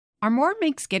Armoire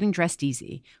makes getting dressed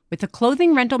easy. With a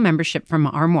clothing rental membership from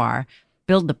Armoire,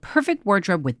 build the perfect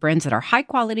wardrobe with brands that are high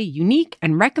quality, unique,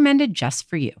 and recommended just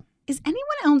for you. Is anyone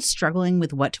else struggling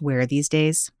with what to wear these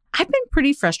days? I've been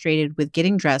pretty frustrated with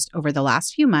getting dressed over the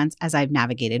last few months as I've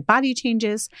navigated body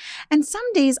changes, and some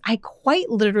days I quite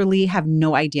literally have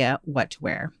no idea what to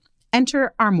wear.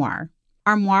 Enter Armoire.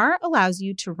 Armoire allows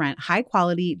you to rent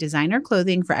high-quality designer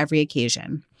clothing for every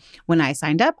occasion. When I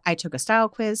signed up, I took a style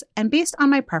quiz, and based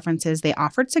on my preferences, they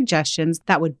offered suggestions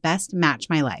that would best match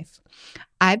my life.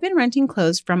 I've been renting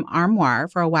clothes from Armoire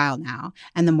for a while now,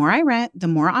 and the more I rent, the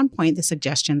more on point the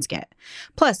suggestions get.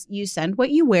 Plus, you send what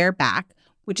you wear back,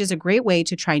 which is a great way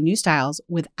to try new styles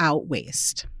without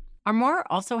waste. Armoire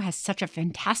also has such a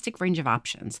fantastic range of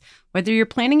options. Whether you're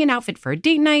planning an outfit for a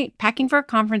date night, packing for a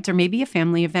conference, or maybe a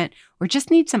family event, or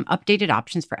just need some updated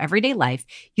options for everyday life,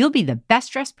 you'll be the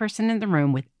best dressed person in the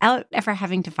room without ever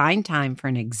having to find time for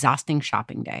an exhausting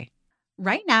shopping day.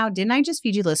 Right now, Didn't I Just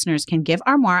Feed You listeners can give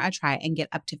Armoire a try and get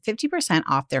up to 50%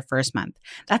 off their first month.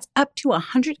 That's up to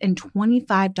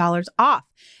 $125 off.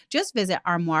 Just visit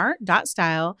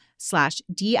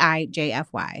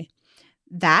armoire.style/DIJFY.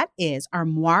 That is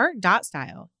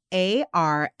armoire.style,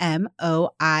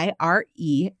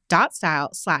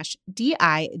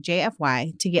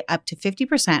 ARMOIRE.style/DIJFY to get up to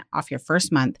 50% off your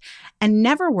first month and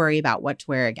never worry about what to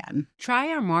wear again. Try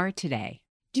Armoire today.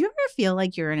 Do you ever feel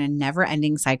like you're in a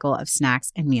never-ending cycle of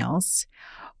snacks and meals?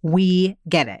 We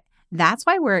get it. That's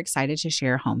why we're excited to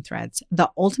share Home Threads,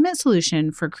 the ultimate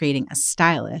solution for creating a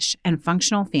stylish and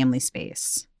functional family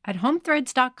space. At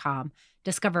homethreads.com,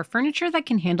 discover furniture that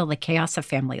can handle the chaos of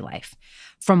family life.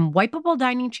 From wipeable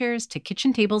dining chairs to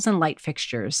kitchen tables and light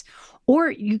fixtures.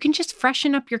 Or you can just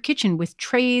freshen up your kitchen with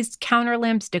trays, counter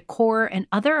lamps, decor, and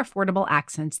other affordable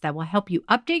accents that will help you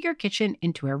update your kitchen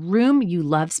into a room you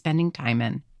love spending time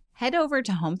in. Head over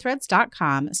to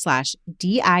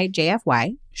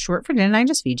homethreads.com/DIJFY, short for Didn't I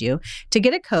Just Feed You, to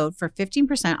get a code for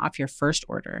 15% off your first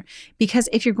order. Because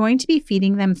if you're going to be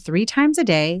feeding them 3 times a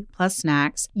day, plus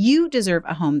snacks, you deserve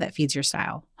a home that feeds your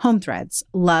style. Home Threads,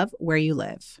 love where you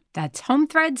live. That's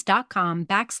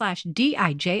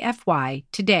homethreads.com/DIJFY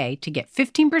today to get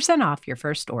 15% off your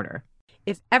first order.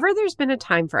 If ever there's been a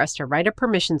time for us to write a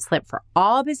permission slip for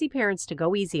all busy parents to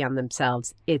go easy on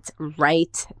themselves, it's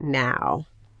right now.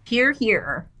 Hear,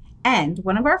 hear. And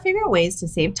one of our favorite ways to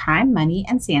save time, money,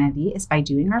 and sanity is by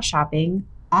doing our shopping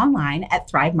online at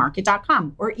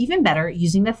thrivemarket.com, or even better,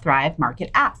 using the Thrive Market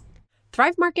app.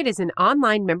 Thrive Market is an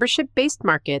online membership-based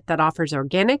market that offers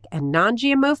organic and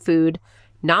non-GMO food,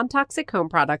 non-toxic home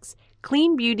products,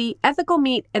 clean beauty, ethical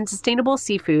meat, and sustainable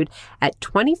seafood at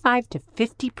 25 to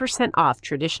 50% off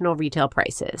traditional retail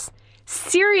prices.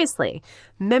 Seriously,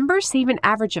 members save an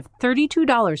average of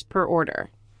 $32 per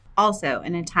order. Also,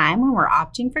 in a time when we're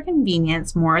opting for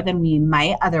convenience more than we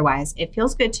might otherwise, it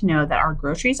feels good to know that our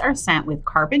groceries are sent with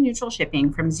carbon-neutral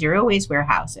shipping from zero-waste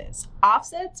warehouses.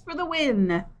 Offsets for the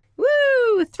win!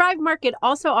 Woo! Thrive Market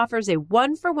also offers a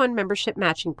 1-for-1 membership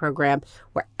matching program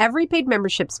where every paid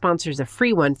membership sponsors a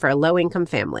free one for a low-income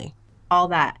family. All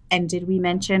that. And did we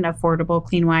mention affordable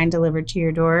clean wine delivered to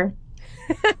your door?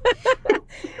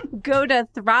 Go to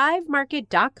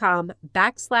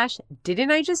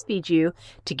thrivemarket.com/Didn't I Just Feed You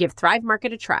to give Thrive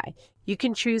Market a try. You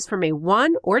can choose from a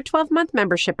 1 or 12-month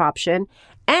membership option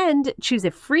and choose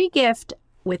a free gift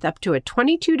with up to a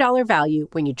 $22 value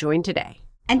when you join today.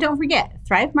 And don't forget,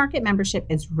 Thrive Market membership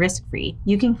is risk-free.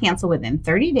 You can cancel within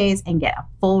 30 days and get a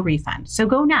full refund. So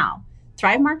go now.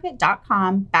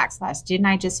 thrivemarket.com/Didn't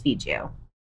I Just Feed You.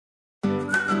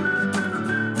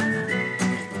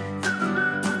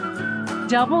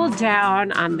 Double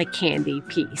down on the candy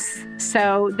piece.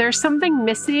 So there's something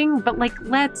missing, but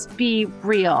let's be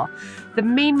real. The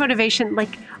main motivation,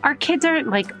 our kids aren't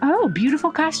oh,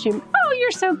 beautiful costume. Oh,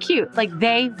 you're so cute.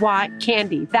 They want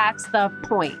candy. That's the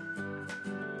point.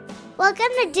 Welcome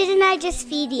to Didn't I Just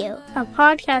Feed You? A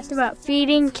podcast about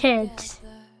feeding kids.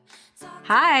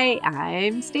 Hi,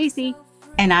 I'm Stacy.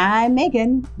 And I'm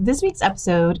Megan. This week's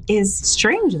episode is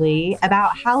strangely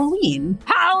about Halloween.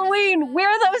 Halloween!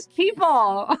 We're those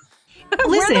people. Listen,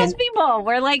 we're those people.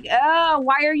 We're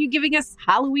why are you giving us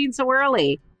Halloween so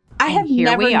early? I have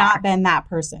never not been that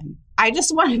person. I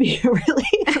just want to be really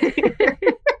clear.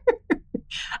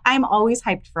 I'm always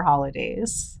hyped for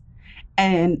holidays.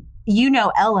 And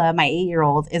Ella, my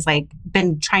 8-year-old, is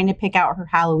been trying to pick out her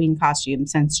Halloween costume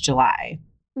since July.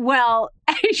 Well,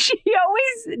 she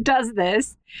always does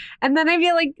this. And then I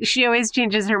feel like she always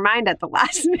changes her mind at the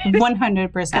last minute.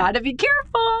 100%. Gotta be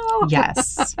careful.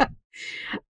 Yes.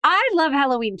 I love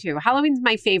Halloween too. Halloween's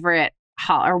my favorite,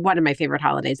 or one of my favorite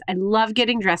holidays. I love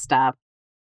getting dressed up.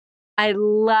 I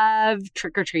love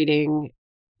trick-or-treating,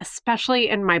 especially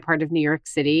in my part of New York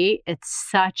City. It's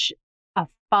such a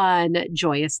fun,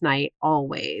 joyous night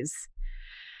always.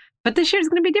 But this year's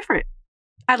going to be different.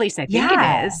 At least I think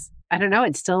it is. I don't know.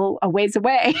 It's still a ways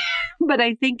away, but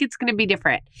I think it's going to be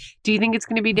different. Do you think it's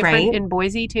going to be different in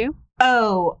Boise too?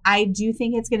 Oh, I do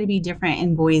think it's going to be different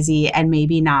in Boise, and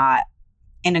maybe not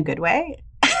in a good way.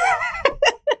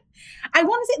 I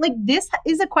want to say, like, this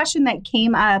is a question that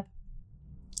came up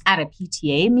at a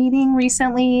PTA meeting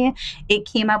recently. It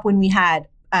came up when we had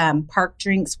park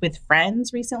drinks with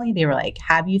friends recently. They were like,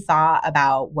 have you thought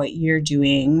about what you're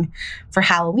doing for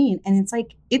Halloween? And it's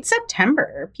like, it's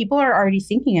September. People are already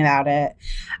thinking about it.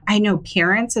 I know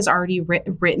Parents has already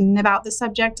written about the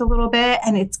subject a little bit.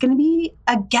 And it's going to be,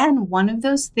 again, one of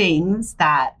those things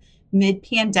that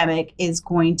mid-pandemic is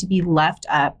going to be left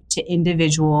up to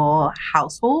individual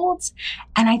households.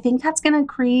 And I think that's going to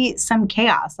create some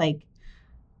chaos. Like,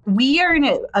 we are in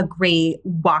a great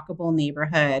walkable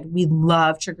neighborhood. We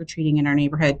love trick-or-treating in our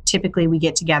neighborhood. Typically, we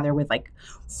get together with like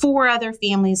 4 other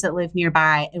families that live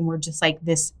nearby, and we're just like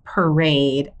this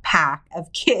parade pack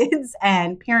of kids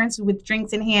and parents with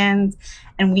drinks in hands,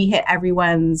 and we hit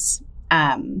everyone's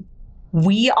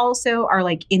we also are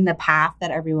like in the path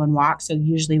that everyone walks. So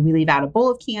usually we leave out a bowl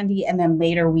of candy, and then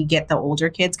later we get the older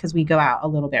kids because we go out a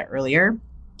little bit earlier.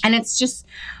 And it's just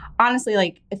honestly,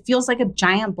 like, it feels like a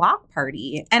giant block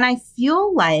party. And I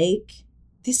feel like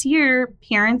this year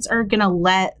parents are going to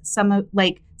let some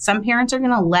parents are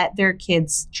going to let their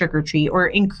kids trick or treat, or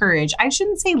encourage. I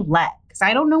shouldn't say let, because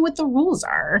I don't know what the rules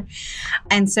are.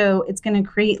 And so it's going to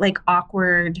create like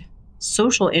awkward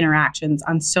social interactions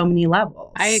on so many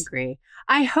levels. I agree.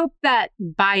 I hope that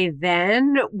by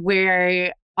then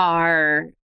we are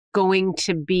going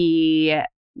to be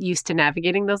used to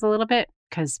navigating those a little bit,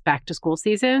 because back to school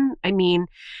season, I mean,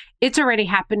 it's already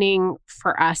happening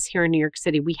for us here in New York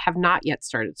City. We have not yet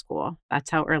started school.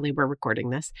 That's how early we're recording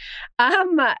this.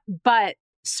 But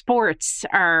sports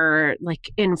are like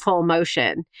in full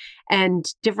motion, and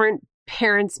different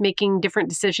parents making different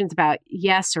decisions about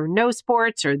yes or no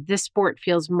sports, or this sport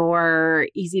feels more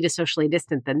easy to socially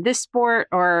distant than this sport,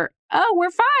 or, oh,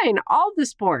 we're fine, all the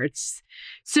sports.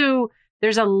 So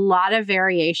there's a lot of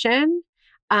variation.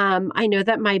 I know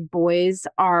that my boys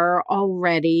are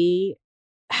already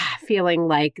feeling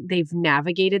like they've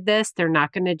navigated this. They're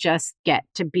not going to just get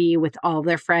to be with all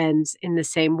their friends in the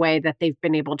same way that they've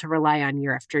been able to rely on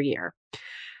year after year.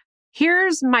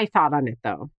 Here's my thought on it,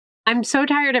 though. I'm so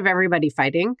tired of everybody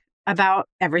fighting about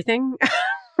everything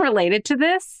related to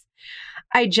this.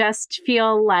 I just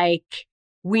feel like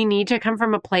we need to come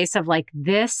from a place of like,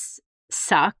 this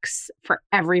sucks for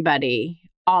everybody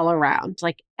all around.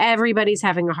 Like, everybody's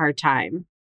having a hard time.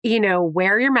 You know,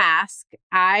 wear your mask.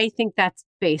 I think that's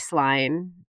baseline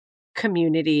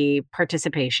community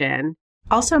participation.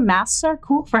 Also, masks are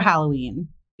cool for Halloween.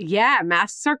 Yeah,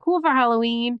 masks are cool for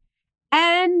Halloween.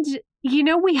 And, you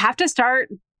know, we have to start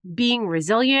being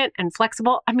resilient and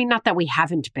flexible. I mean, not that we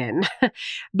haven't been,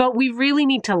 but we really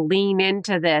need to lean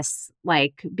into this,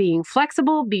 like being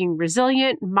flexible, being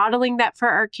resilient, modeling that for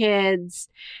our kids.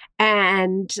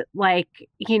 And like,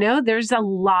 you know, there's a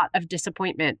lot of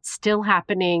disappointment still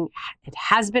happening. It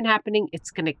has been happening. It's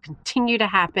going to continue to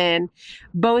happen,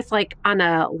 both like on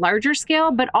a larger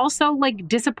scale, but also like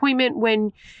disappointment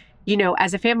when, you know,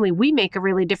 as a family, we make a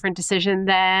really different decision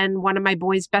than one of my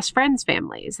boys' best friends'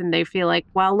 families. And they feel like,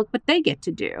 well, look what they get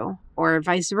to do, or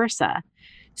vice versa.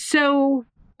 So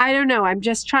I don't know. I'm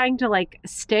just trying to like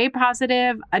stay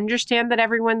positive, understand that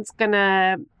everyone's going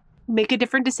to make a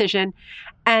different decision,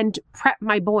 and prep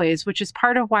my boys, which is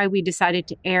part of why we decided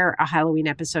to air a Halloween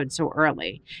episode so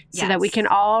early, so that we can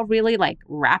all really like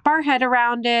wrap our head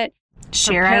around it,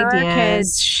 share prepare ideas, our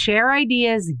kids, share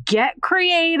ideas, get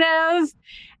creative.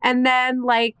 And then,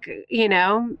 like, you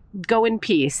know, go in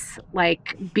peace,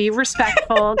 like, be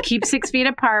respectful, keep 6 feet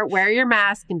apart, wear your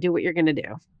mask, and do what you're going to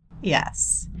do.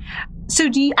 Yes. So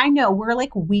I know we're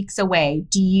like weeks away.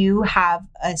 Do you have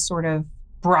a sort of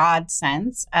broad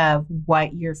sense of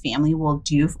what your family will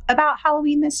do about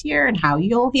Halloween this year and how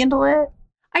you'll handle it?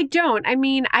 I don't. I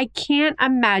mean, I can't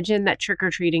imagine that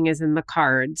trick-or-treating is in the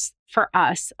cards for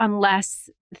us unless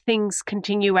things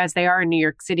continue as they are in New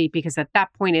York City, because at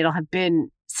that point it'll have been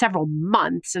several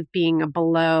months of being a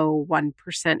below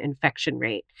 1% infection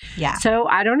rate. Yeah. So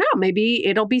I don't know. Maybe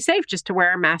it'll be safe just to wear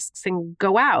our masks and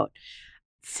go out.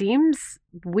 Seems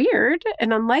weird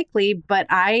and unlikely, but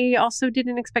I also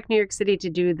didn't expect New York City to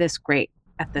do this great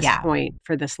at this point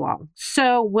for this long.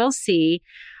 So we'll see.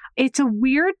 it's a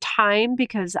weird time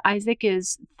because Isaac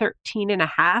is 13 and a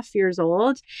half years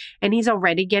old and he's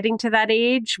already getting to that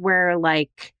age where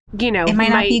like, you know, it might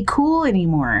not be cool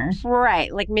anymore.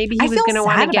 Right. Like maybe he was going to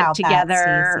want to get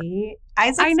together.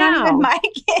 Isaac's not even my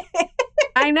kid.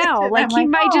 I know. Like he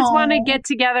might just want to get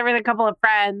together with a couple of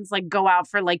friends, like go out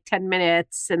for like 10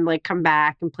 minutes and like come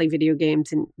back and play video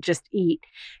games and just eat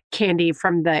candy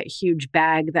from the huge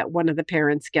bag that one of the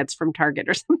parents gets from Target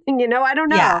or something. You know, I don't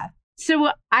know. Yeah.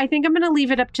 So I think I'm going to leave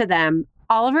it up to them.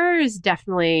 Oliver is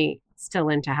definitely still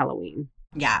into Halloween.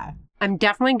 Yeah. I'm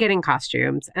definitely getting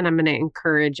costumes and I'm going to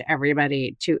encourage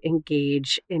everybody to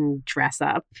engage in dress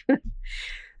up.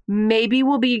 Maybe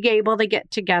we'll be able to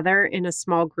get together in a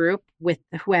small group with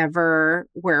whoever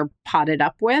we're potted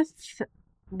up with,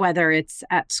 whether it's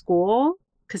at school,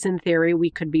 because in theory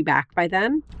we could be back by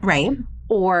then. Right.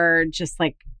 Or just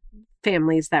like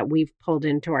families that we've pulled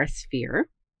into our sphere.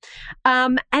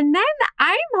 And then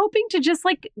I'm hoping to just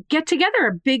like get together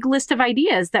a big list of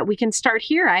ideas that we can start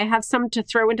here. I have some to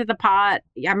throw into the pot.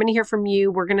 I'm going to hear from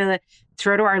you. We're going to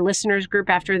throw to our listeners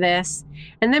group after this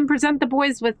and then present the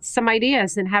boys with some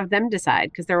ideas and have them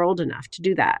decide because they're old enough to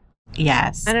do that.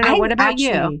 Yes. I don't know. What about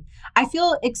you? I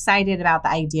feel excited about the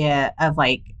idea of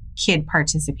like kid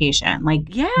participation. Like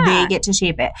they get to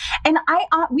shape it. And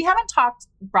we haven't talked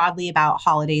broadly about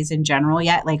holidays in general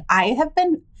yet. Like I have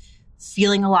been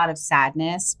feeling a lot of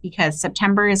sadness because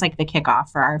September is like the kickoff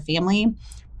for our family.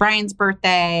 Brian's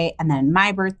birthday, and then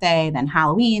my birthday, then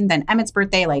Halloween, then Emmett's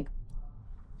birthday. Like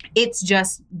it's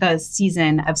just the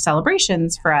season of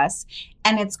celebrations for us.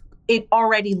 And it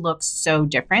already looks so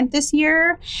different this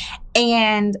year.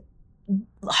 And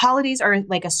holidays are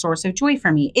like a source of joy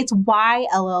for me. It's why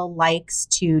Ella likes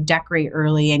to decorate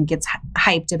early and gets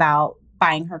hyped about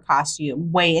buying her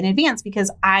costume way in advance because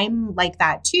I'm like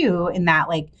that too, in that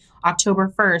like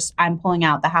October 1st, I'm pulling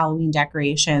out the Halloween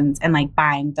decorations and like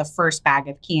buying the first bag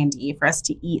of candy for us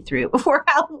to eat through before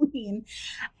Halloween.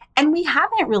 And we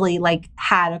haven't really like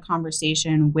had a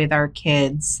conversation with our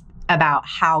kids about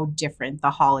how different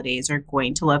the holidays are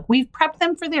going to look. We've prepped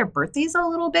them for their birthdays a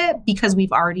little bit because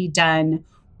we've already done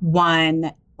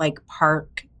one like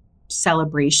park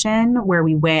celebration where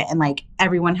we went and like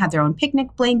everyone had their own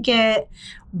picnic blanket.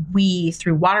 We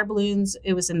threw water balloons.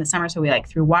 It was in the summer, so we like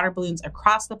threw water balloons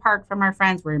across the park from our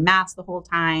friends. We were masked the whole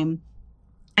time.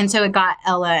 And so it got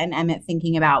Ella and Emmett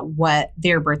thinking about what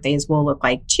their birthdays will look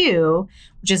like too,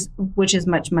 which is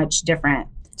much, much different.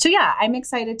 So yeah, I'm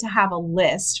excited to have a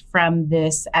list from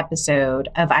this episode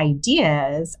of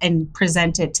ideas and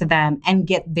present it to them and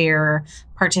get their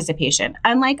participation.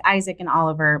 Unlike Isaac and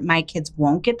Oliver, my kids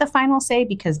won't get the final say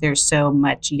because they're so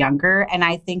much younger. And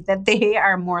I think that they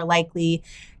are more likely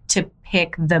to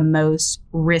pick the most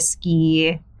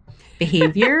risky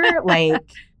behavior,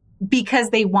 like because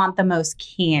they want the most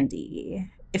candy.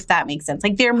 If that makes sense.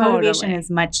 Like their motivation is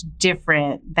much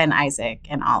different than Isaac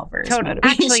and Oliver's motivation.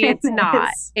 Actually, it's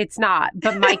not. It's not.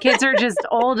 But my kids are just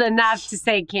old enough to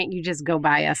say, can't you just go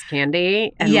buy us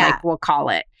candy? And like, we'll call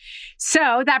it.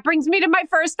 So that brings me to my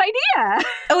first idea.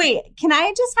 Oh, wait. Can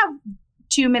I just have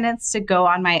 2 minutes to go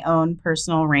on my own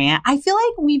personal rant? I feel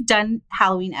like we've done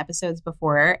Halloween episodes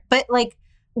before, but like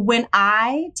when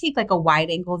I take like a wide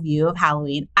angle view of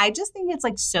Halloween, I just think it's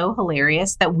like so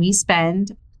hilarious that we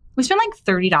spend like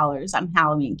 $30 on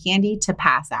Halloween candy to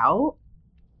pass out.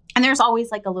 And there's always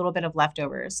like a little bit of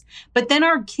leftovers. But then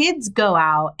our kids go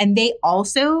out and they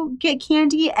also get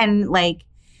candy. And like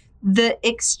the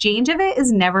exchange of it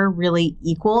is never really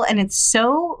equal. And it's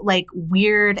so like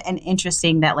weird and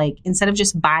interesting that like instead of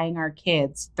just buying our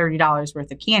kids $30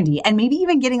 worth of candy and maybe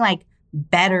even getting like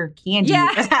better candy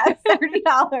for that $30.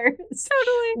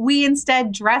 Totally. We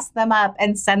instead dress them up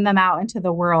and send them out into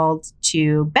the world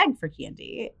to beg for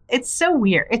candy. It's so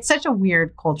weird. It's such a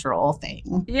weird cultural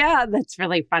thing. Yeah, that's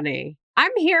really funny.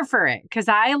 I'm here for it because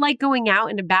I like going out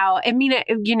and about. I mean,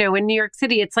 you know, in New York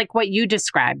City, it's like what you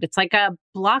described. It's like a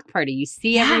block party. You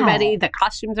see everybody. The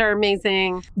costumes are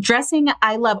amazing. Dressing,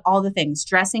 I love all the things.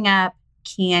 Dressing up,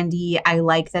 candy. I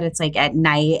like that it's like at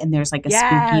night and there's like a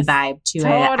spooky vibe to it.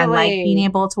 I like being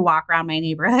able to walk around my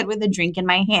neighborhood with a drink in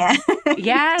my hand.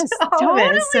 Yes, all of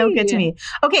it is so good to me.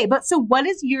 Okay, but so what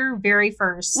is your very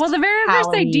first? Well, the very Halloween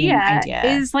first idea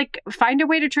is like find a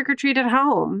way to trick or treat at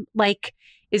home. Like,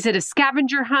 is it a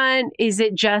scavenger hunt? Is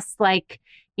it just like,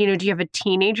 do you have a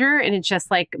teenager and it's just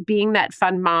like being that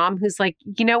fun mom who's like,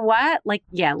 you know what? Like,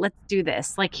 yeah, let's do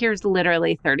this. Like, here's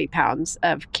literally 30 pounds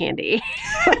of candy.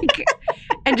 Like,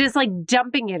 and just like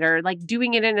dumping it or like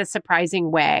doing it in a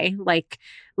surprising way, like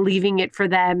leaving it for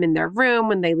them in their room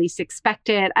when they least expect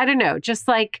it. I don't know, just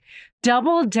like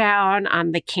double down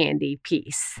on the candy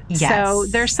piece. Yes. So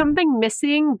there's something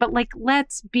missing, but like,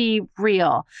 let's be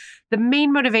real. The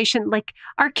main motivation, like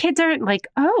our kids aren't like,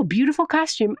 oh, beautiful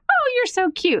costume. Oh, you're so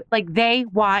cute. Like they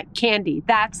want candy.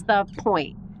 That's the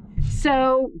point.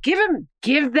 So give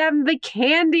them the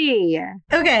candy.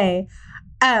 Okay.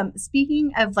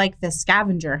 Speaking of like the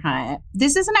scavenger hunt,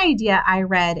 this is an idea I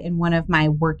read in one of my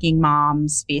working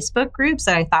moms Facebook groups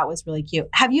that I thought was really cute.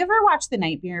 Have you ever watched The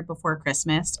Nightmare Before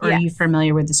Christmas? Or Yes. Are you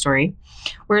familiar with the story?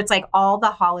 Where it's like all the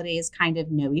holidays kind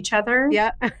of know each other.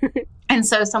 Yeah. And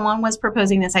so someone was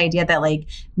proposing this idea that like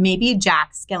maybe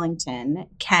Jack Skellington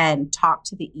can talk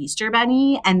to the Easter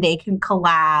Bunny and they can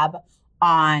collab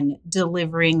on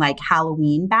delivering like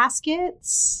Halloween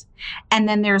baskets. And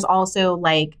then there's also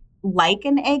like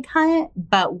an egg hunt,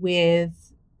 but with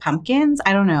pumpkins.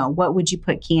 I don't know. What would you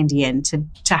put candy in to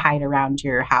hide around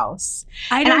your house?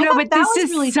 I don't know, but this is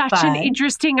really such fun. an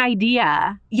interesting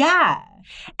idea. Yeah.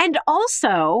 And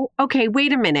also, okay,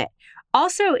 wait a minute.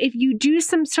 Also, if you do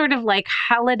some sort of like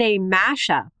holiday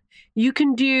mashup, you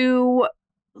can do,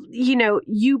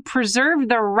 you preserve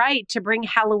the right to bring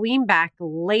Halloween back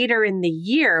later in the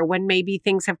year when maybe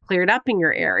things have cleared up in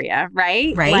your area,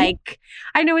 right? Right. Like,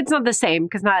 I know it's not the same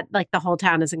because not like the whole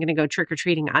town isn't going to go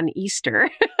trick-or-treating on Easter.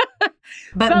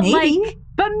 But maybe.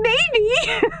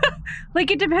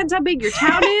 Like, it depends how big your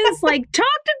town is. Like, talk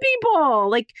to people.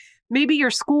 Like, maybe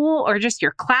your school or just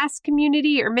your class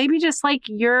community, or maybe just like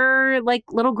your like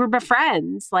little group of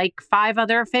friends, like 5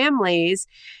 other families,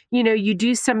 you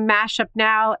do some mashup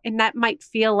now, and that might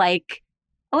feel like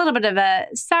a little bit of a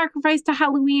sacrifice to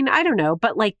Halloween. I don't know.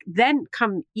 But like then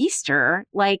come Easter,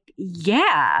 like,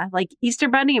 yeah, like Easter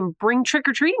Bunny and bring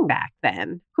trick-or-treating back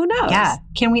then. Who knows? Yeah.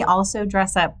 Can we also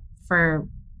dress up for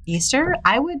Easter?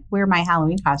 I would wear my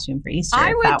Halloween costume for Easter. I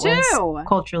if would that too. Was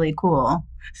culturally cool.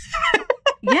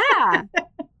 Yeah.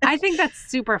 I think that's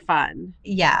super fun.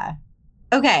 Yeah.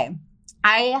 Okay.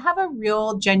 I have a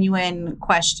real genuine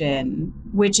question,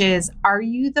 which is, are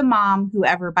you the mom who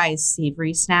ever buys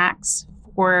savory snacks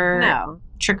for No.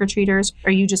 trick-or-treaters?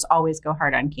 Or you just always go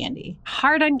hard on candy?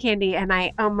 Hard on candy, and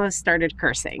I almost started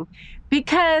cursing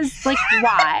because, like,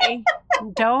 why?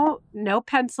 No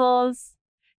pencils,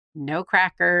 no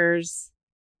crackers,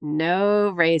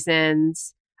 no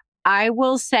raisins. I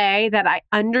will say that I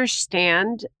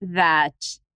understand that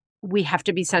we have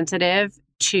to be sensitive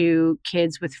to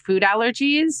kids with food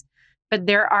allergies, but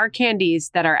there are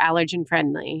candies that are allergen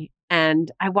friendly.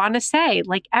 And I want to say,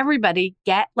 like, everybody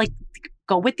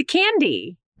go with the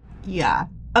candy. Yeah.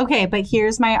 Okay, but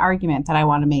here's my argument that I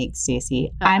want to make,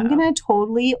 Stacey. I'm going to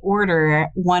totally order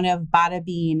one of Bada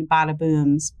Bean, Bada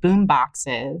Boom's boom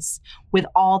boxes with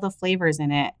all the flavors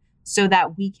in it so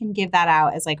that we can give that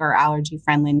out as like our allergy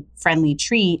friendly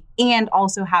treat and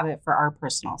also have it for our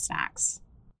personal snacks.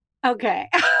 Okay.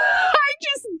 I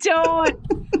just don't.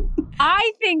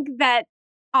 I think that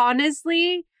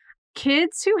honestly,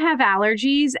 kids who have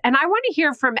allergies, and I want to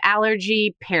hear from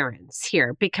allergy parents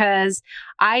here because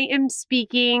I am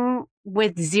speaking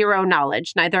with zero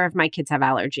knowledge. Neither of my kids have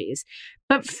allergies.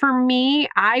 But for me,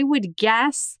 I would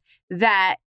guess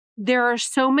that there are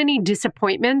so many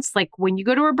disappointments, like when you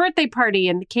go to a birthday party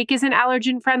and the cake isn't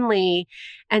allergen friendly.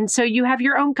 And so you have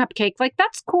your own cupcake, like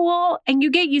that's cool. And you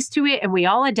get used to it and we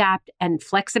all adapt, and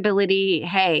flexibility.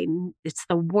 Hey, it's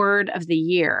the word of the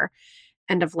year,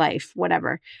 end of life,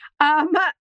 whatever.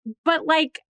 But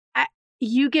like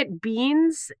you get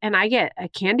beans and I get a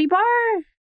candy bar.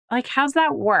 Like, how's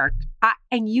that work?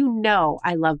 And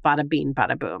I love Bada Bean,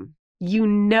 Bada Boom. You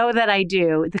know that I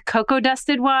do. The cocoa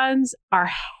dusted ones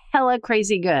are hella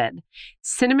crazy good.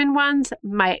 Cinnamon ones,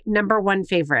 my number one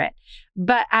favorite.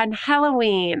 But on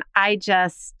Halloween, I'd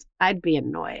be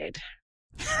annoyed.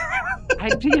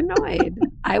 I'd be annoyed.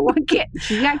 I want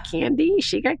he got candy.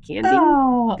 She got candy.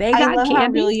 Oh, They got I love candy. how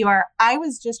real you are. I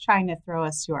was just trying to throw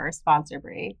us to our sponsor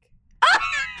break.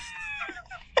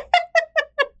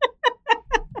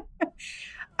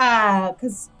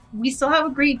 Because we still have a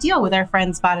great deal with our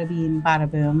friends Bada Bean, Bada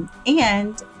Boom.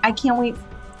 And I can't wait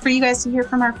for you guys to hear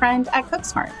from our friend at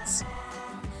CookSmarts.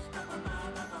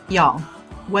 Y'all,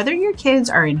 whether your kids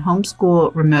are in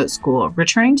homeschool, remote school,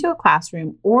 returning to a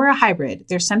classroom, or a hybrid,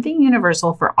 there's something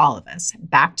universal for all of us.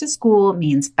 Back to school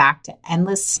means back to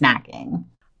endless snacking.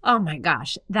 Oh my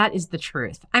gosh, that is the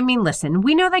truth. I mean, listen,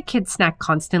 we know that kids snack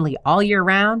constantly all year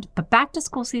round, but back to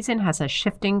school season has us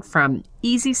shifting from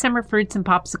easy summer fruits and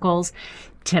popsicles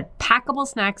to packable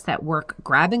snacks that work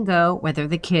grab and go, whether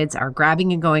the kids are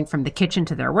grabbing and going from the kitchen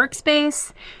to their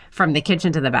workspace, from the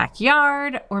kitchen to the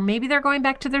backyard, or maybe they're going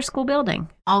back to their school building.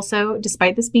 Also,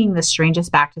 despite this being the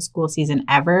strangest back to school season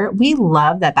ever, we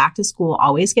love that back to school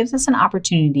always gives us an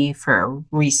opportunity for a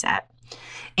reset,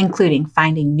 including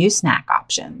finding new snack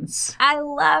options. I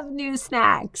love new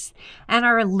snacks. And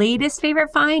our latest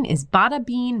favorite find is Bada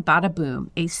Bean Bada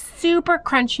Boom, a super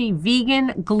crunchy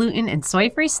vegan, gluten, and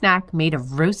soy-free snack made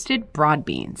of roasted broad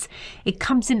beans. It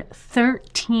comes in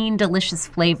 13 delicious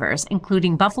flavors,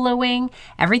 including buffalo wing,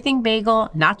 everything bagel,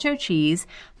 nacho cheese,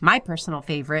 my personal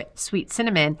favorite, sweet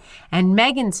cinnamon, and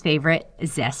Megan's favorite,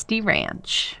 zesty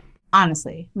ranch.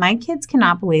 Honestly, my kids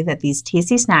cannot believe that these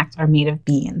tasty snacks are made of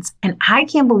beans. And I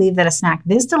can't believe that a snack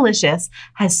this delicious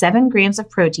has 7 grams of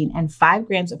protein and 5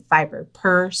 grams of fiber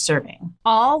per serving.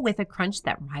 All with a crunch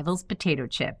that rivals potato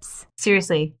chips.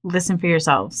 Seriously, listen for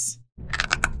yourselves.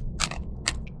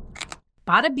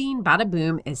 Bada Bean Bada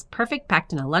Boom is perfect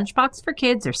packed in a lunchbox for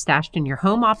kids or stashed in your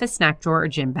home office snack drawer or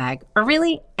gym bag, or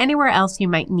really anywhere else you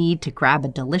might need to grab a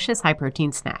delicious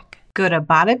high-protein snack. Go to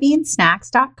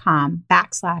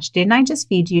badabeansnacks.com/Didn't I Just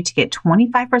Feed You to get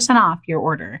 25% off your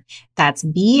order. That's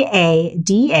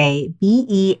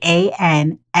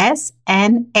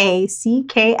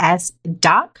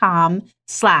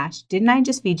BADABEANSNACKS.com/Didn't I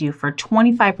Just Feed You for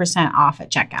 25% off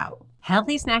at checkout.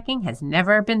 Healthy snacking has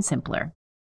never been simpler.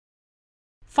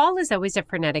 Fall is always a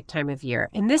frenetic time of year,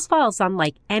 and this fall is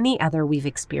unlike any other we've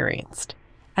experienced.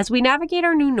 As we navigate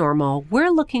our new normal, we're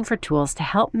looking for tools to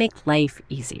help make life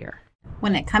easier.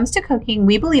 When it comes to cooking,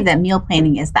 we believe that meal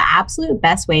planning is the absolute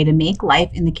best way to make life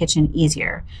in the kitchen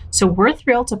easier. So we're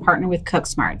thrilled to partner with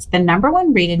CookSmarts, the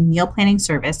 #1 rated meal planning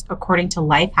service according to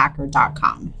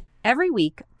lifehacker.com. Every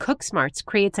week, CookSmarts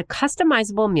creates a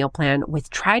customizable meal plan with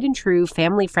tried and true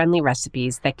family-friendly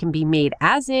recipes that can be made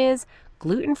as is,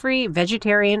 gluten-free,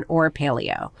 vegetarian, or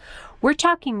paleo. We're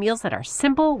talking meals that are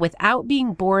simple without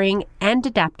being boring and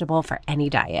adaptable for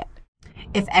any diet.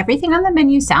 If everything on the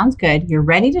menu sounds good, you're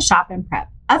ready to shop and prep.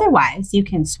 Otherwise, you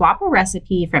can swap a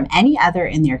recipe from any other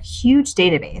in their huge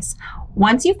database.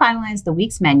 Once you finalize the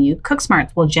week's menu,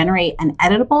 CookSmarts will generate an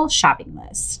editable shopping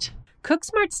list.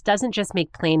 CookSmarts doesn't just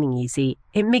make planning easy,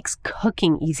 it makes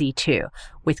cooking easy too,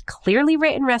 with clearly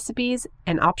written recipes,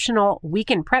 an optional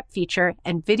weekend prep feature,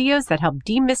 and videos that help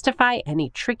demystify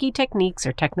any tricky techniques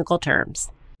or technical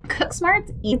terms.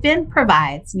 CookSmarts even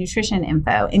provides nutrition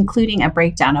info, including a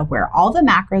breakdown of where all the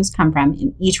macros come from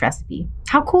in each recipe.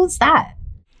 How cool is that?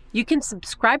 You can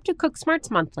subscribe to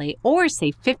CookSmarts monthly or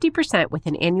save 50% with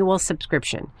an annual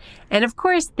subscription. And of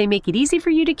course, they make it easy for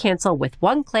you to cancel with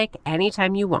one click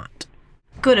anytime you want.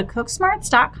 Go to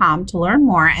cooksmarts.com to learn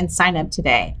more and sign up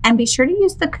today. And be sure to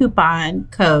use the coupon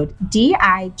code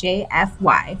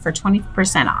DIJFY for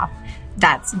 20% off.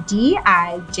 That's DIJFY,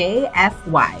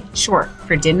 short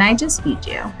for Didn't I Just Feed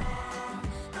You?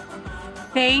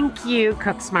 Thank you,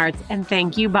 CookSmarts, and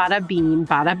thank you, Bada Bean,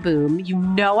 Bada Boom. You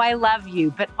know I love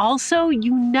you, but also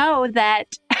you know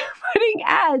that putting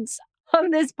ads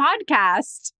on this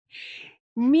podcast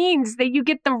means that you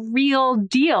get the real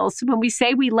deal. So when we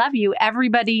say we love you,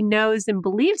 everybody knows and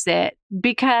believes it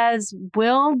because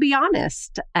we'll be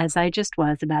honest, as I just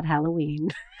was about Halloween.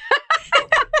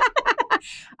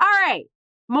 All right,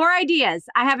 more ideas.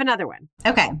 I have another one.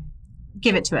 Okay,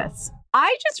 give it to us.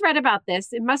 I just read about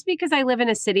this. It must be because I live in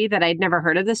a city that I'd never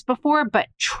heard of this before, but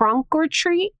trunk or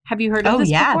treat. Have you heard of this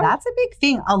before? Oh, yeah, that's a big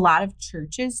thing. A lot of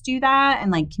churches do that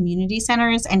and like community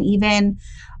centers and even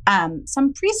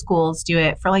some preschools do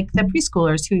it for like the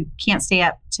preschoolers who can't stay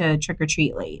up to trick or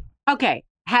treat late. Okay.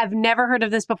 Have never heard of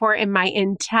this before in my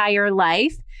entire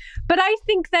life. But I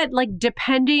think that like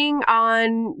depending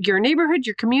on your neighborhood,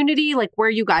 your community, like where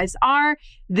you guys are,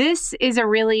 this is a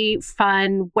really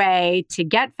fun way to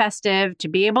get festive, to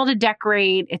be able to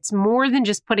decorate. It's more than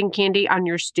just putting candy on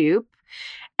your stoop.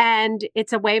 And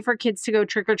it's a way for kids to go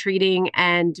trick-or-treating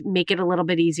and make it a little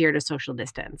bit easier to social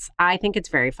distance. I think it's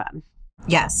very fun.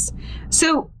 Yes.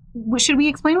 So should we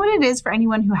explain what it is for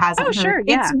anyone who hasn't heard? Sure,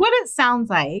 yeah. It's what it sounds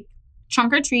like.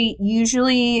 Trunk or treat,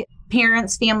 usually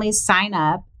parents, families sign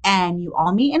up and you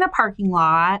all meet in a parking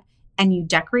lot and you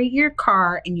decorate your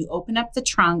car and you open up the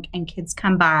trunk and kids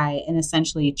come by and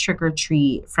essentially trick or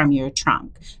treat from your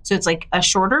trunk. So it's like a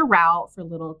shorter route for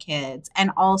little kids.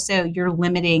 And also you're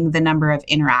limiting the number of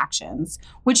interactions,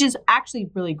 which is actually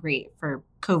really great for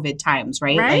COVID times,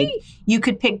 right? Right. Like you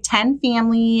could pick 10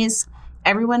 families.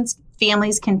 Everyone's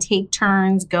families can take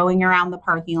turns going around the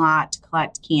parking lot to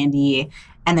collect candy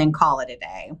and then call it a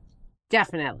day.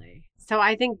 Definitely. So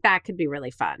I think that could be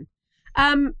really fun.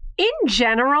 In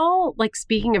general, like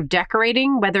speaking of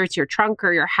decorating, whether it's your trunk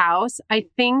or your house, I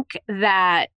think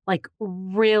that like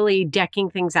really decking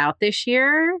things out this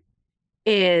year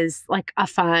is like a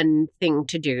fun thing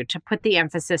to do, to put the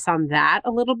emphasis on that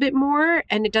a little bit more.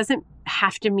 And it doesn't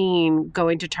have to mean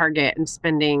going to Target and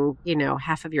spending,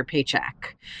 half of your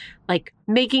paycheck. Like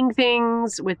making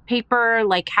things with paper,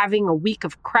 like having a week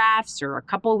of crafts or a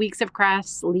couple of weeks of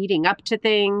crafts leading up to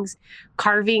things,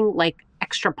 carving like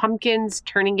extra pumpkins,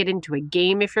 turning it into a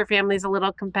game if your family's a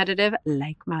little competitive,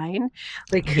 like mine.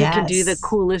 Like who can do the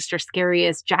coolest or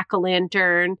scariest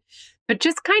jack-o'-lantern, but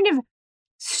just kind of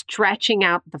stretching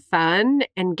out the fun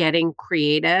and getting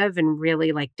creative and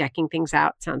really like decking things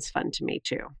out sounds fun to me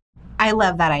too. I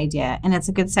love that idea. And it's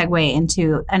a good segue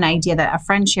into an idea that a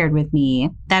friend shared with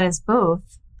me that is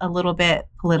both a little bit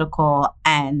political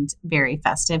and very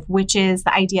festive, which is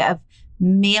the idea of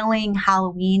mailing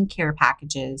Halloween care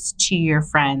packages to your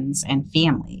friends and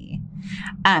family.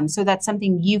 So that's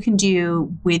something you can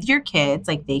do with your kids.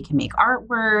 Like they can make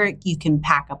artwork, you can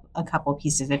pack up a couple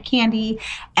pieces of candy.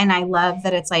 And I love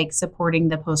that it's like supporting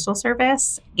the postal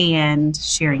service and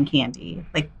sharing candy,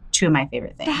 like two of my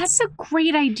favorite things. That's a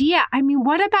great idea. I mean,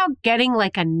 what about getting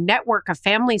like a network of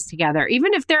families together,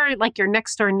 even if they're like your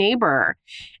next door neighbor,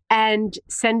 and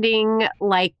sending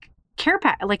like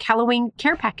Halloween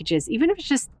care packages, even if it's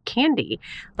just candy,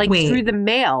 through the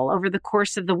mail over the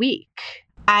course of the week.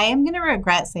 I am going to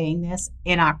regret saying this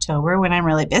in October when I'm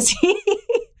really busy,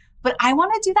 but I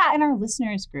want to do that in our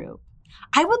listeners group.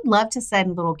 I would love to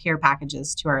send little care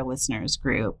packages to our listeners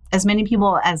group, as many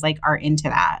people as like are into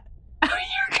that. Oh,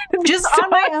 you're going to be just so on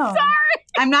my own. Sorry.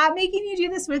 I'm not making you do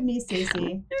this with me, Stacey. You're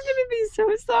going to be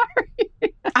so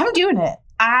sorry. I'm doing it.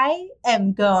 I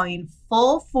am going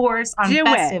full force on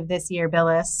festive this year,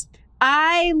 Billis.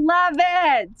 I love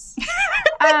it.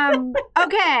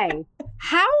 Okay.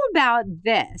 How about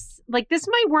this? Like, this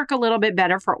might work a little bit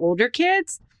better for older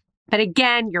kids. But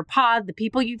again, your pod, the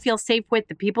people you feel safe with,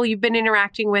 the people you've been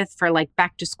interacting with for like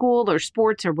back to school or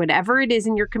sports or whatever it is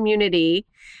in your community,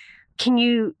 can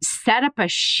you set up a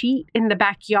sheet in the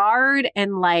backyard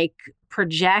and like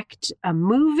project a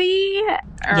movie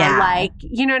or like,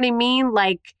 you know what I mean?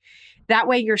 Like that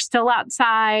way you're still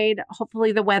outside.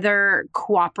 Hopefully the weather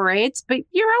cooperates, but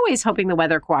you're always hoping the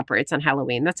weather cooperates on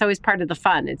Halloween. That's always part of the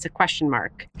fun. It's a question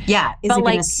mark. Yeah. Is it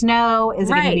going to snow? Is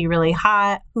it going to be really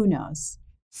hot? Who knows?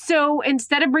 So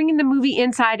instead of bringing the movie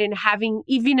inside and having,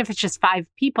 even if it's just 5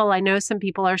 people, I know some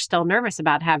people are still nervous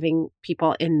about having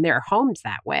people in their homes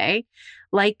that way.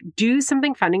 Like, do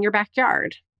something fun in your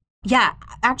backyard. Yeah.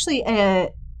 Actually, a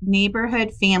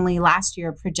neighborhood family last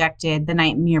year projected The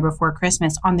Nightmare Before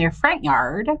Christmas on their front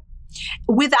yard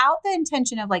without the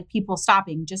intention of like people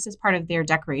stopping, just as part of their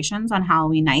decorations on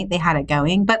Halloween night. They had it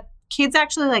going, but kids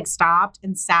actually like stopped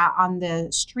and sat on the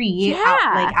street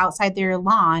outside their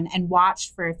lawn and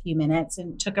watched for a few minutes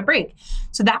and took a break.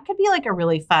 So that could be like a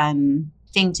really fun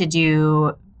thing to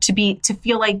do, to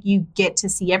feel like you get to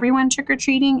see everyone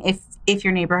trick-or-treating if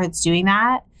your neighborhood's doing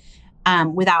that,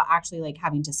 without actually like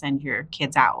having to send your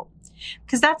kids out.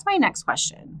 Because that's my next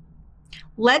question.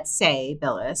 Let's say,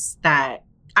 Billis, that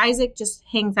Isaac just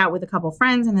hangs out with a couple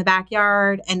friends in the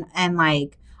backyard and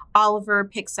like Oliver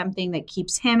picks something that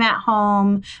keeps him at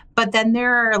home. But then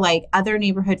there are like other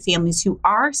neighborhood families who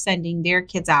are sending their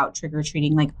kids out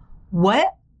trick-or-treating. Like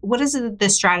what is the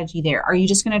strategy there? Are you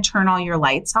just going to turn all your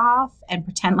lights off and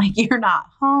pretend like you're not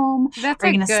home? That's Are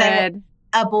you going to set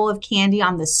a bowl of candy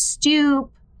on the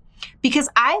stoop? Because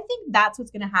I think that's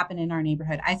what's going to happen in our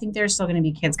neighborhood. I think there's still going to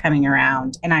be kids coming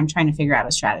around, and I'm trying to figure out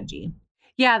a strategy.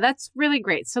 Yeah, that's really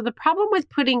great. So the problem with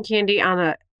putting candy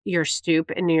on your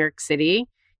stoop in New York City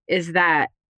is that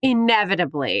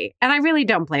inevitably, and I really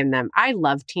don't blame them. I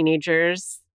love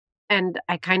teenagers and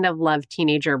I kind of love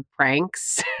teenager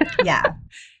pranks. Yeah.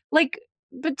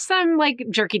 But some like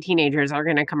jerky teenagers are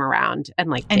going to come around and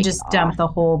like and just dump the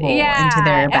whole bowl into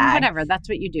their bag. And whatever. That's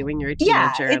what you do when you're a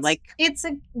teenager. Yeah, it's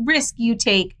a risk you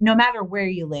take no matter where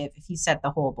you live if you set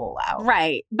the whole bowl out.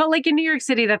 Right. But like in New York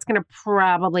City, that's going to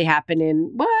probably happen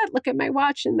in Look at my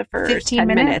watch in the first 15 10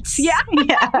 minutes. Yeah,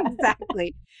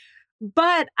 exactly.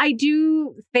 But I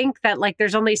do think that like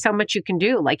there's only so much you can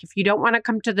do. Like if you don't want to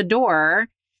come to the door,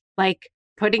 like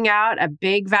putting out a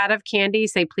big vat of candy,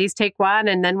 say, please take one.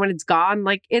 And then when it's gone,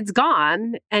 like it's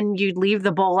gone. And you leave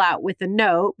the bowl out with a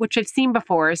note, which I've seen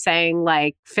before saying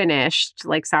like finished,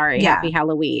 like, sorry, happy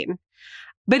Halloween.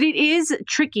 But it is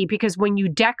tricky because when you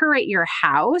decorate your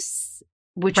house,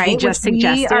 which right? we just Which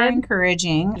suggested. we are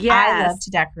encouraging. Yes. I love to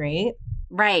decorate.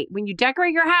 Right. When you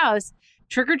decorate your house,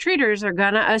 trick-or-treaters are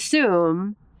going to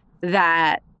assume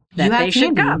that You have they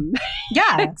should candy. come.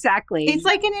 Yeah. Exactly. It's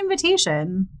like an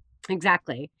invitation.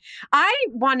 Exactly. I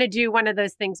want to do one of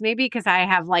those things, maybe because I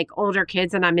have like older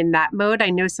kids and I'm in that mode.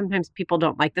 I know sometimes people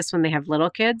don't like this when they have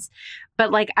little kids,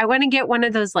 but like I want to get one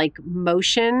of those like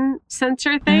motion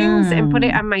sensor things and put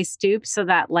it on my stoop so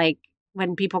that like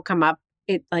when people come up,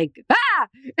 it like,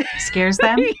 Scares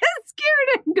them? Get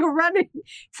scared and go running.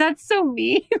 So that's so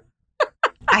mean.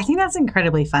 I think that's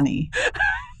incredibly funny.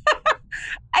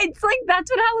 It's like,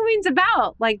 that's what Halloween's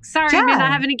about. Like, sorry, I may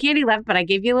not have any candy left, but I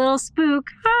gave you a little spook.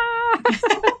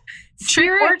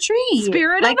 Trick or treat.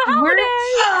 Spirit of the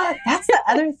holiday. That's the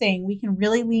other thing. We can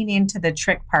really lean into the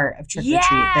trick part of trick or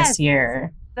treat this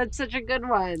year. That's such a good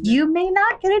one. You may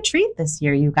not get a treat this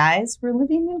year, you guys. We're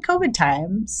living in COVID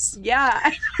times.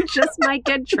 Yeah, just might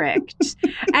get tricked.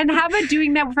 And how about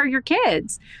doing that for your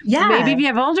kids? Yeah. Maybe if you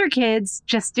have older kids,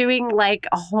 just doing like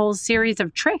a whole series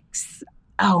of tricks.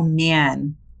 Oh,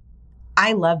 man.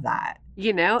 I love that.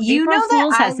 You know, You April know that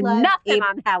Fool's I has love nothing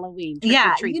on Halloween. Trick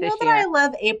or treat you know this that year. I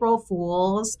love April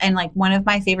Fools, and like one of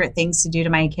my favorite things to do to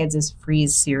my kids is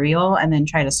freeze cereal and then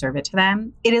try to serve it to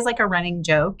them. It is like a running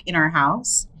joke in our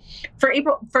house for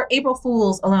April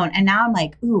Fools alone. And now I'm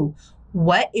like, ooh,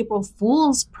 what April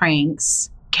Fools pranks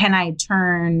can I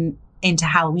turn into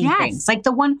Halloween pranks? Like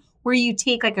the one where you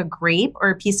take like a grape or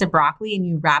a piece of broccoli and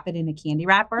you wrap it in a candy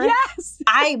wrapper. Yes.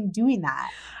 I'm doing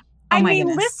that. Oh I my mean,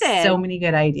 goodness. listen. So many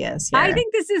good ideas here. I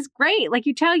think this is great. Like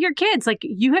you tell your kids, like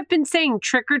you have been saying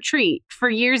trick or treat for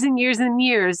years and years and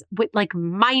years with like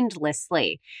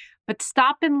mindlessly. But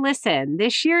stop and listen.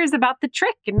 This year is about the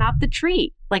trick and not the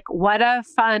treat. Like what a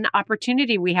fun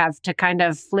opportunity we have to kind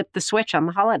of flip the switch on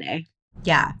the holiday.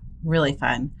 Yeah, really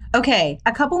fun. Okay,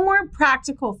 a couple more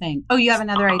practical things. Oh, you have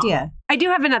another idea? I do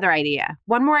have another idea.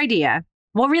 One more idea.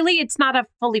 Well, really, it's not a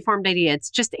fully formed idea. It's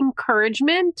just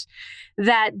encouragement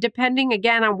that depending,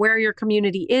 again, on where your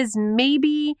community is,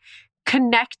 maybe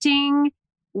connecting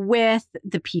with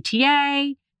the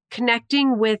PTA,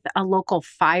 connecting with a local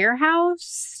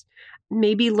firehouse,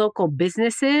 maybe local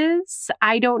businesses.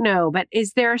 I don't know. But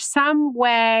is there some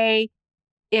way,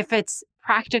 if it's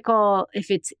practical,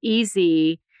 if it's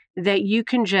easy, that you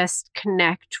can just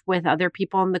connect with other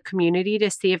people in the community to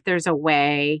see if there's a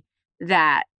way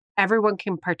that everyone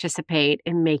can participate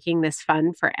in making this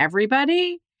fun for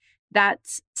everybody?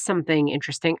 That's something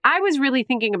interesting. I was really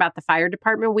thinking about the fire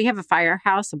department. We have a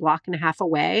firehouse a block and a half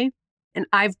away. And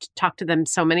I've talked to them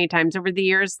so many times over the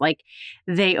years. Like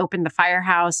they opened the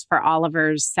firehouse for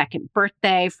Oliver's second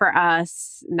birthday for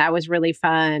us. And that was really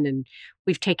fun. And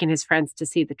we've taken his friends to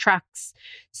see the trucks.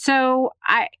 So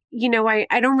I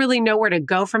don't really know where to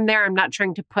go from there. I'm not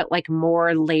trying to put like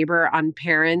more labor on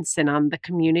parents and on the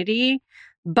community.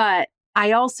 But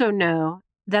I also know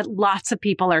that lots of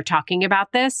people are talking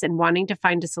about this and wanting to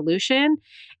find a solution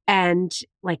and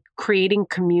like creating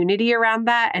community around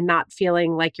that and not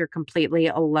feeling like you're completely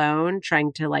alone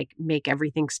trying to like make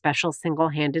everything special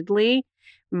single-handedly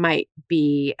might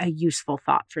be a useful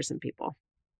thought for some people.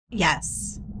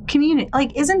 Yes. Community.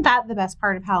 Like, isn't that the best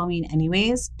part of Halloween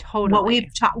anyways? Totally.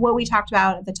 What we talked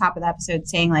about at the top of the episode,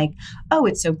 saying like, oh,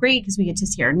 it's so great because we get to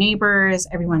see our neighbors.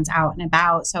 Everyone's out and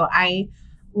about. So I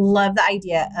love the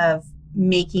idea of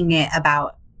making it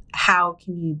about how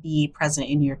can you be present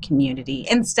in your community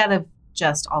instead of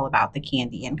just all about the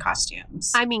candy and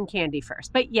costumes. I mean candy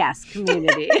first, but yes,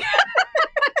 community.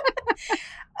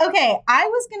 Okay, I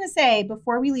was going to say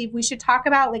before we leave, we should talk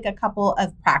about like a couple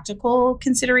of practical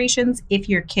considerations if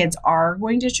your kids are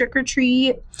going to trick or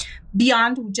treat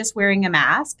beyond just wearing a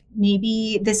mask.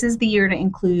 Maybe this is the year to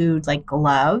include like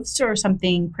gloves or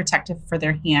something protective for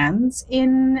their hands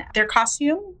in their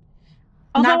costume.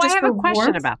 Although I have a question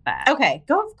warmth. about that. Okay,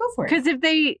 go for it. Because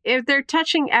if they're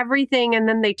touching everything and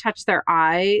then they touch their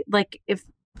eye, like if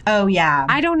oh yeah,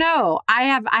 I don't know. I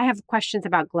have questions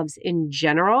about gloves in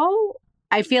general.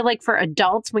 I feel like for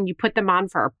adults, when you put them on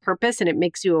for a purpose and it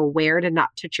makes you aware to not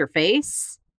touch your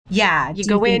face. Yeah, You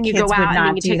go in, you go out, and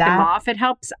then you take them off. It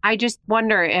helps. I just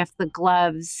wonder if the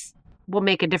gloves will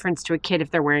make a difference to a kid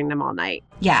if they're wearing them all night.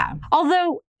 Yeah.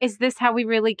 Although, is this how we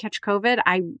really catch COVID?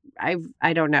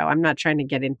 I don't know. I'm not trying to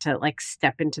get into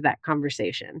step into that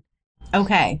conversation.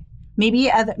 Okay. Maybe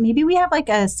we have like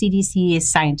a CDC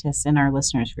scientist in our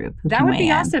listeners group who that can would weigh be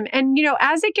in. awesome. And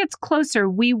as it gets closer,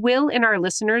 we will in our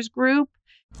listeners group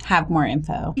have more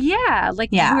info. Yeah,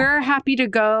 we're happy to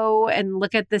go and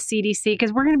look at the CDC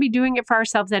because we're going to be doing it for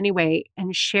ourselves anyway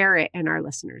and share it in our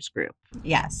listeners group.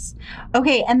 Yes.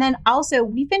 Okay. And then also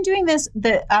we've been doing this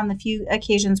on the few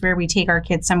occasions where we take our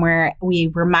kids somewhere, we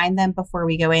remind them before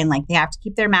we go in, like they have to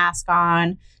keep their mask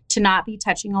on, to not be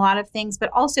touching a lot of things. But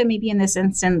also maybe in this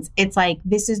instance, it's like,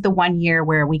 this is the 1 year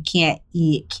where we can't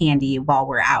eat candy while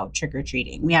we're out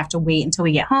trick-or-treating. We have to wait until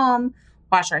we get home,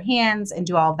 wash our hands, and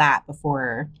do all of that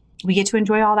before we get to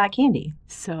enjoy all that candy.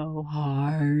 So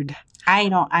hard.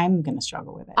 I'm going to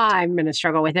struggle with it. I'm going to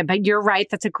struggle with it. But you're right.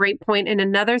 That's a great point. And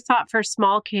another thought for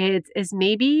small kids is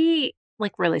maybe,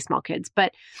 like really small kids,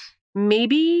 but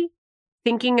maybe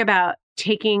thinking about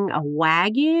taking a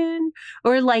wagon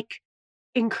or like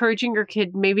encouraging your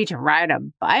kid maybe to ride a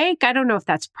bike. I don't know if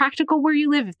that's practical where you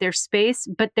live, if there's space,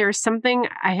 but there's something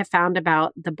I have found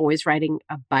about the boys riding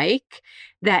a bike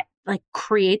that like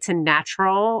creates a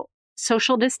natural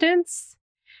social distance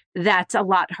that's a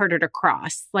lot harder to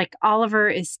cross. Like Oliver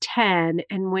is 10,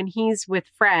 and when he's with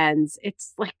friends,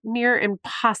 it's like near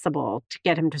impossible to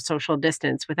get him to social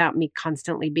distance without me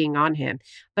constantly being on him.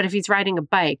 But if he's riding a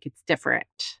bike, it's different.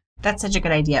 That's such a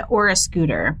good idea. Or a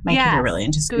scooter. My kids are really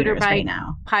into scooters right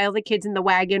now. Pile the kids in the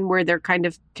wagon where they're kind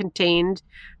of contained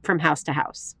from house to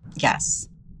house. Yes.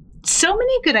 So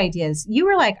many good ideas. You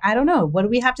were like, I don't know, what do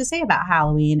we have to say about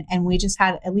Halloween? And we just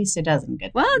had at least a dozen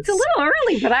good Well, ones. It's a little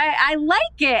early, but I like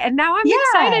it. And now I'm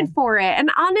excited for it. And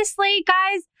honestly,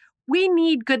 guys, we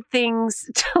need good things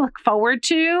to look forward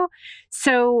to.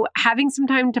 So having some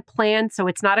time to plan so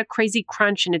it's not a crazy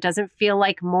crunch and it doesn't feel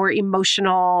like more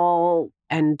emotional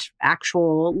and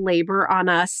actual labor on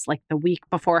us like the week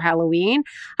before Halloween.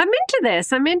 I'm into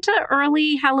this. I'm into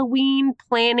early Halloween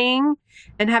planning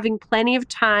and having plenty of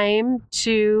time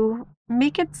to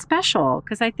make it special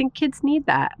because I think kids need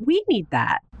that. We need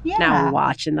that. Yeah. Now I'm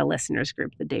watching the listeners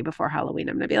group the day before Halloween.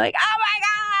 I'm going to be like, oh my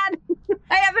God,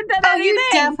 I haven't done anything. You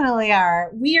definitely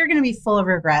are. We are going to be full of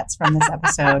regrets from this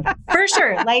episode. For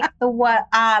sure. Like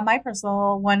my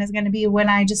personal one is going to be when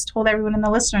I just told everyone in the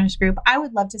listeners group, I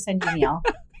would love to send you a meal.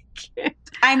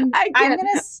 I'm going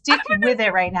to stick with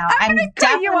it right now. I'm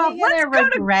definitely going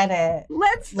to regret it.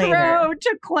 Let's later. Throw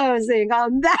to closing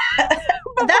on that.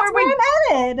 That's where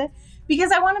I'm headed.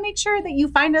 Because I want to make sure that you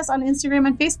find us on Instagram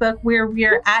and Facebook where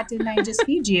we're at Didn't I Just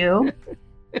Feed You?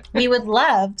 We would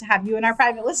love to have you in our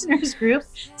private listeners group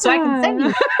so I can send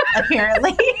you,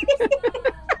 apparently.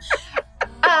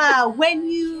 When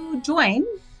you join,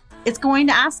 it's going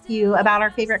to ask you about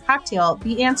our favorite cocktail.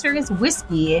 The answer is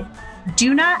whiskey.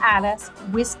 Do not add us.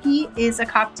 Whiskey is a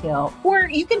cocktail. Or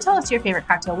you can tell us your favorite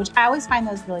cocktail, which I always find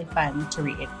those really fun to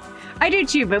read. I do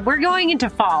too, but we're going into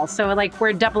fall, so like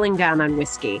we're doubling down on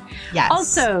whiskey. Yes.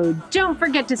 Also, don't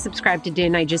forget to subscribe to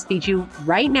Didn't I Just Feed You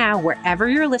right now, wherever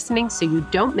you're listening, so you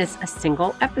don't miss a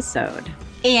single episode.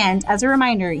 And as a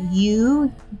reminder,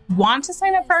 you want to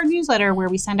sign up for our newsletter where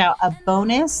we send out a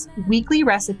bonus weekly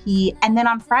recipe. And then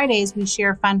on Fridays, we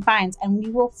share fun finds. And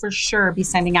we will for sure be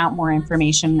sending out more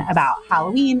information about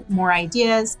Halloween, more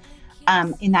ideas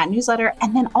in that newsletter.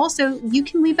 And then also you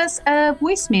can leave us a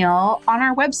voicemail on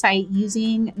our website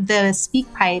using the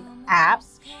SpeakPipe app.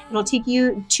 It'll take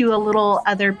you to a little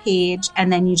other page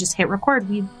and then you just hit record.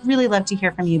 We really love to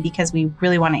hear from you because we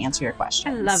really want to answer your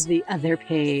questions. I love the other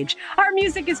page. Our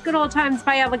music is Good Old Times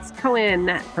by Alex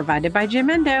Cohen, provided by Jim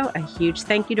Endo. A huge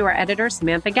thank you to our editor,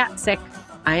 Samantha Gatzik.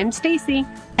 I am Stacy.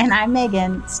 And I'm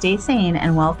Megan. Stay sane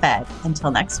and well fed.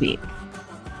 Until next week.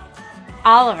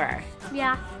 Oliver.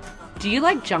 Yeah. Do you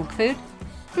like junk food?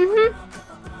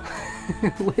 Mm-hmm.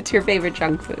 What's your favorite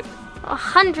junk food?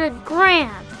 100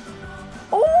 grams.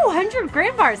 Oh, 100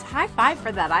 graham bars. High five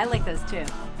for that. I like those too.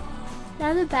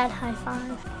 That's a bad high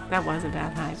five. That was a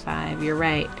bad high five. You're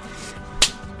right.